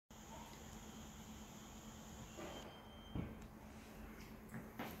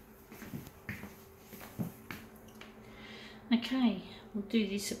Okay, we'll do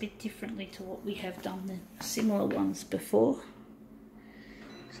this a bit differently to what we have done the similar ones before.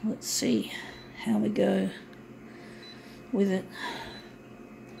 So let's see how we go with it.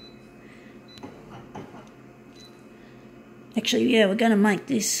 Actually, yeah, we're going to make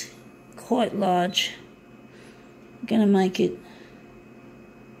this quite large. We're going to make it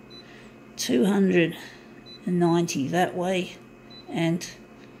 290 that way and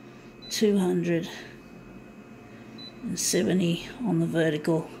 270 on the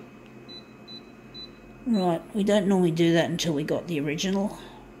vertical. Right, we don't normally do that until we got the original,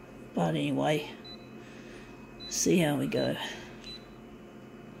 but anyway, see how we go.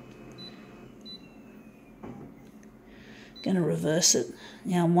 Going to reverse it.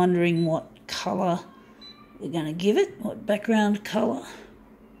 Now I'm wondering what colour we're going to give it, what background colour.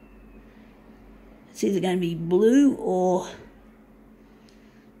 It's either going to be blue or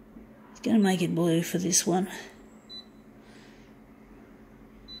it's going to make it blue for this one.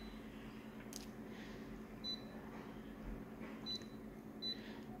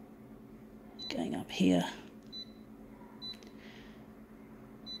 Going up here.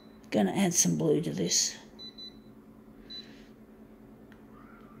 Going to add some blue to this.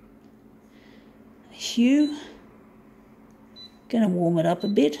 Hue. Going to warm it up a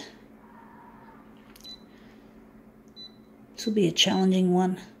bit. This will be a challenging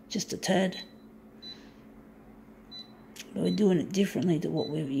one, just a tad. But we're doing it differently to what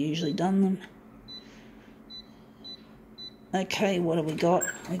we've usually done them. Okay, what have we got?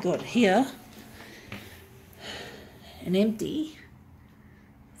 We got here an empty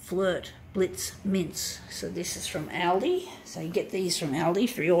Flirt Blitz mints. So this is from Aldi. So you get these from Aldi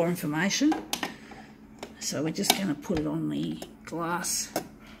for your information. So we're just going to put it on the glass.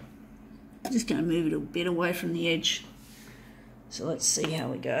 I'm just going to move it a bit away from the edge. So let's see how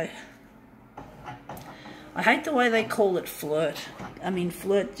we go. I hate the way they call it flirt. I mean,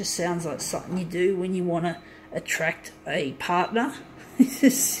 flirt just sounds like something you do when you want to attract a partner. This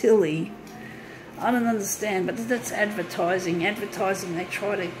is silly. I don't understand, but that's advertising. Advertising, they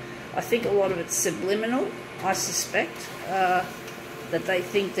try to... I think a lot of it's subliminal, I suspect. That they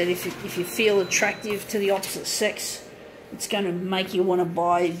think that if you feel attractive to the opposite sex, it's going to make you want to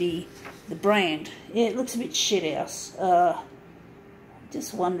buy the brand. Yeah, it looks a bit shithouse.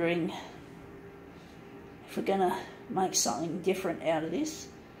 Just wondering if we're going to make something different out of this.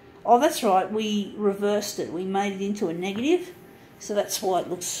 Oh, that's right, we reversed it. We made it into a negative, so that's why it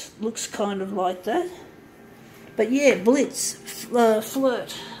looks kind of like that. But yeah, blitz,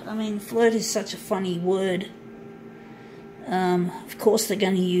 flirt. I mean, flirt is such a funny word. Of course they're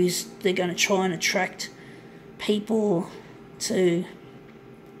going to try and attract people to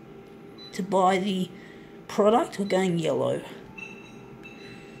buy the product. We're going yellow.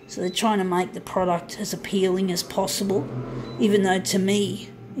 So they're trying to make the product as appealing as possible, even though to me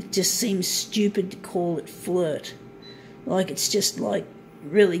it just seems stupid to call it flirt. Like, it's just like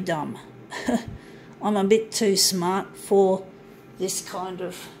really dumb. I'm a bit too smart for this kind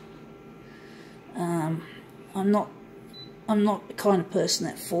of I'm not the kind of person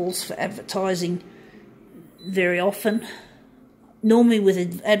that falls for advertising very often. Normally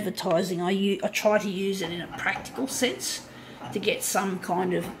with advertising, I try to use it in a practical sense to get some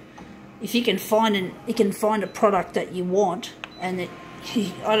kind of... If you can find a product that you want, and I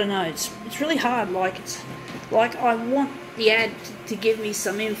don't know, it's really hard. Like, it's like I want the ad to give me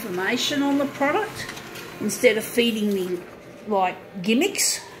some information on the product instead of feeding me like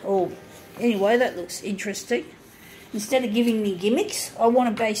gimmicks. Or anyway, that looks interesting. Instead of giving me gimmicks, I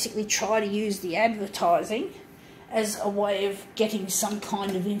want to basically try to use the advertising as a way of getting some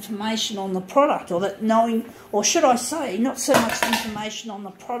kind of information on the product, or that knowing, or should I say, not so much information on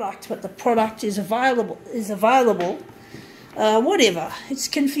the product, but the product is available. Whatever. It's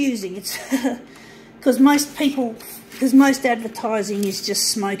confusing. It's because most advertising is just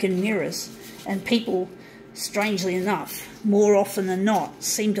smoke and mirrors, and people, strangely enough, more often than not,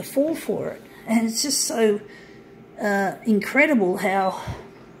 seem to fall for it, and it's just so incredible how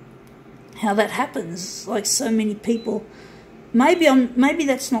that happens. Like, so many people. Maybe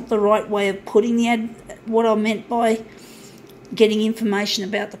that's not the right way of putting the ad. What I meant by getting information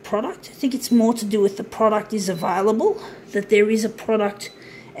about the product, I think it's more to do with the product is available, that there is a product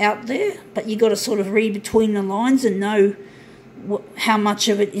out there, but you got to sort of read between the lines and know how much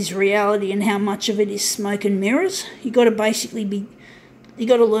of it is reality and how much of it is smoke and mirrors. You got to basically you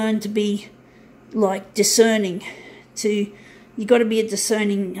got to learn to be like discerning. You got to be a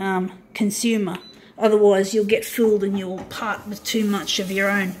discerning consumer. Otherwise, you'll get fooled and you'll part with too much of your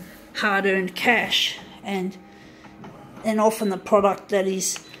own hard-earned cash. And often the product that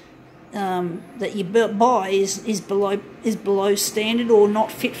is that you buy is below standard or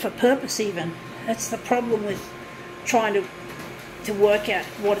not fit for purpose even. That's the problem with trying to work out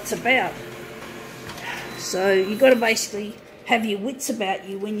what it's about. So you've got to basically have your wits about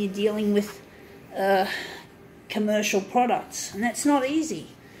you when you're dealing with commercial products, and that's not easy.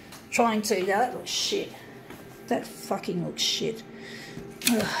 Trying to, that looks shit. That fucking looks shit.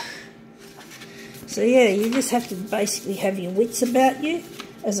 Ugh. So yeah, you just have to basically have your wits about you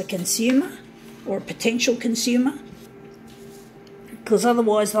as a consumer or a potential consumer, because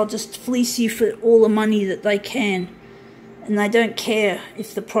otherwise they'll just fleece you for all the money that they can, and they don't care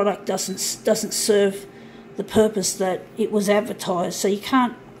if the product doesn't serve the purpose that it was advertised. So you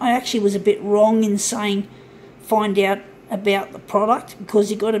can't. I actually was a bit wrong in saying find out about the product,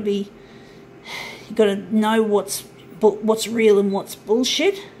 because you've got to know what's real and what's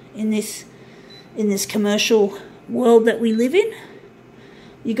bullshit in this commercial world that we live in.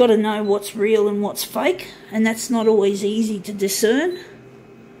 You got to know what's real and what's fake, and that's not always easy to discern.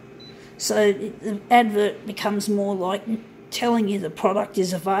 So the advert becomes more like telling you the product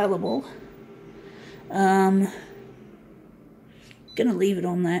is available. Gonna leave it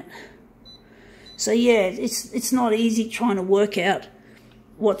on that. So yeah, it's not easy trying to work out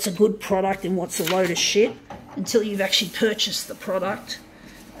what's a good product and what's a load of shit until you've actually purchased the product.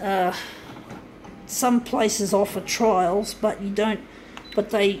 Some places offer trials, but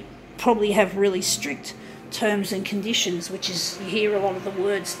they probably have really strict terms and conditions, which is, you hear a lot of the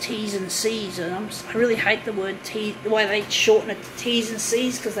words T's and C's, and I really hate the word T, the way they shorten it to T's and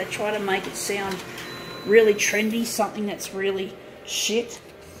C's, because they try to make it sound really trendy, something that's really shit.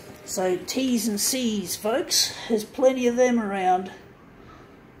 So T's and C's, folks, there's plenty of them around.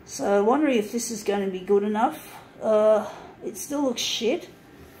 So wondering if this is going to be good enough. It still looks shit.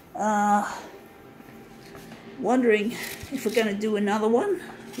 Wondering if we're going to do another one.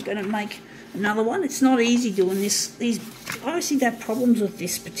 We're going to make another one. It's not easy doing this. I seem to have problems with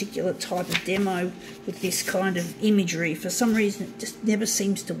this particular type of demo with this kind of imagery. For some reason, it just never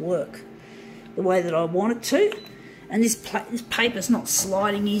seems to work the way that I want it to. And this paper's not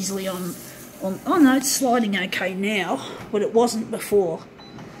sliding easily on. Oh no, it's sliding okay now, but it wasn't before.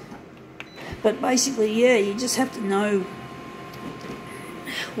 But basically, yeah, you just have to know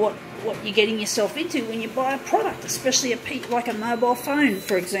what you're getting yourself into when you buy a product, especially like a mobile phone,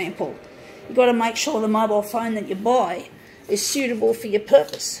 for example. You've got to make sure the mobile phone that you buy is suitable for your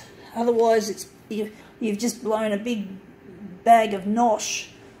purpose. Otherwise, you've just blown a big bag of nosh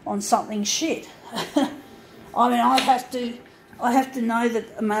on something shit. I mean, I have to know that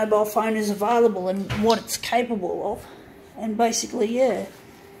a mobile phone is available and what it's capable of, and basically, yeah,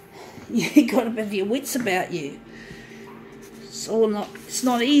 you got to have your wits about you. It's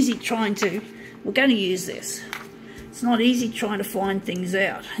not easy trying to. We're going to use this. It's not easy trying to find things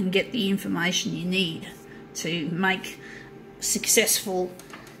out and get the information you need to make successful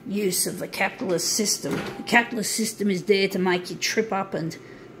use of the capitalist system. The capitalist system is there to make you trip up and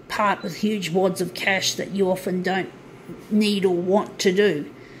part with huge wads of cash that you often don't need or want to do.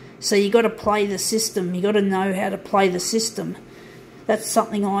 So you got to play the system. You got to know how to play the system. That's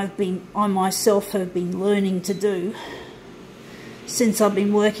something I myself have been learning to do since I've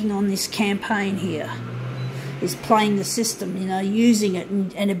been working on this campaign here, is playing the system, you know, using it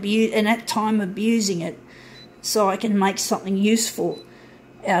and at time abusing it so I can make something useful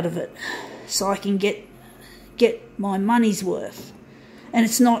out of it, so I can get my money's worth. And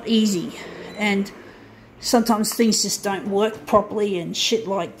it's not easy, and sometimes things just don't work properly and shit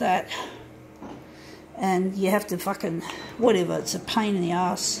like that, and you have to fucking whatever, it's a pain in the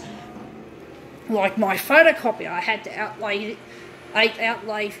ass. Like my photocopier, I had to outlay I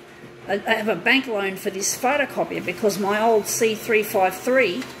have a bank loan for this photocopier because my old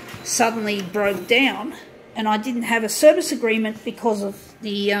C353 suddenly broke down, and I didn't have a service agreement because of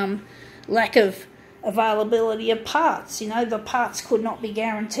the lack of availability of parts. You know, the parts could not be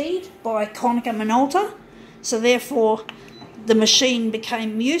guaranteed by Konica Minolta, so therefore the machine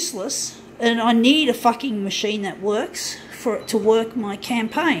became useless, and I need a fucking machine that works for it to work my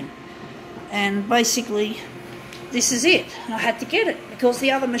campaign. And basically, this is it. I had to get it because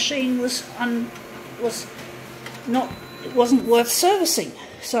the other machine wasn't worth servicing.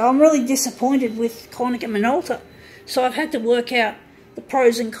 So I'm really disappointed with Konica Minolta. So I've had to work out the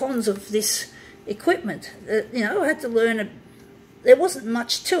pros and cons of this equipment. You know, I had to learn. There wasn't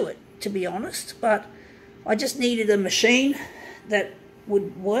much to it, to be honest, but I just needed a machine that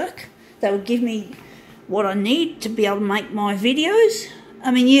would work, that would give me what I need to be able to make my videos.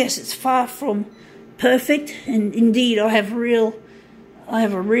 I mean, yes, it's far from perfect, and indeed I have a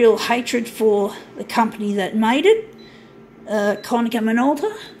real hatred for the company that made it, Konica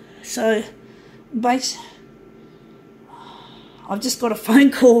Minolta. So, I've just got a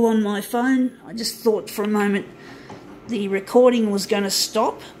phone call on my phone. I just thought for a moment the recording was going to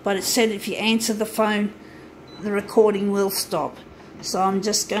stop, but it said if you answer the phone, the recording will stop. So I'm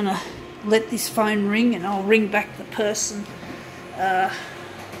just going to let this phone ring, and I'll ring back the person.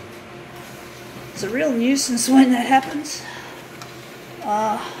 It's a real nuisance when that happens.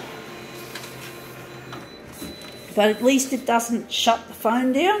 But at least it doesn't shut the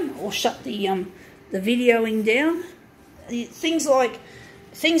phone down or shut the videoing down. Things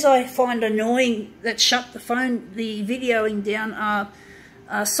I find annoying that shut the videoing down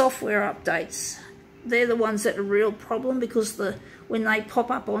are software updates. They're the ones that are a real problem, because when they pop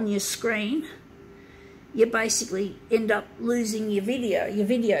up on your screen, you basically end up losing your video. Your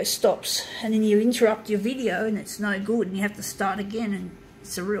video stops, and then you interrupt your video, and it's no good, and you have to start again, and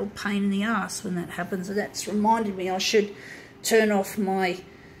it's a real pain in the ass when that happens. And that's reminded me I should turn off my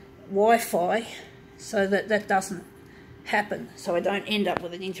Wi-Fi so that that doesn't happen, so I don't end up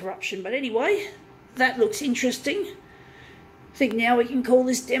with an interruption. But anyway, that looks interesting. I think now we can call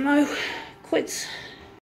this demo quits.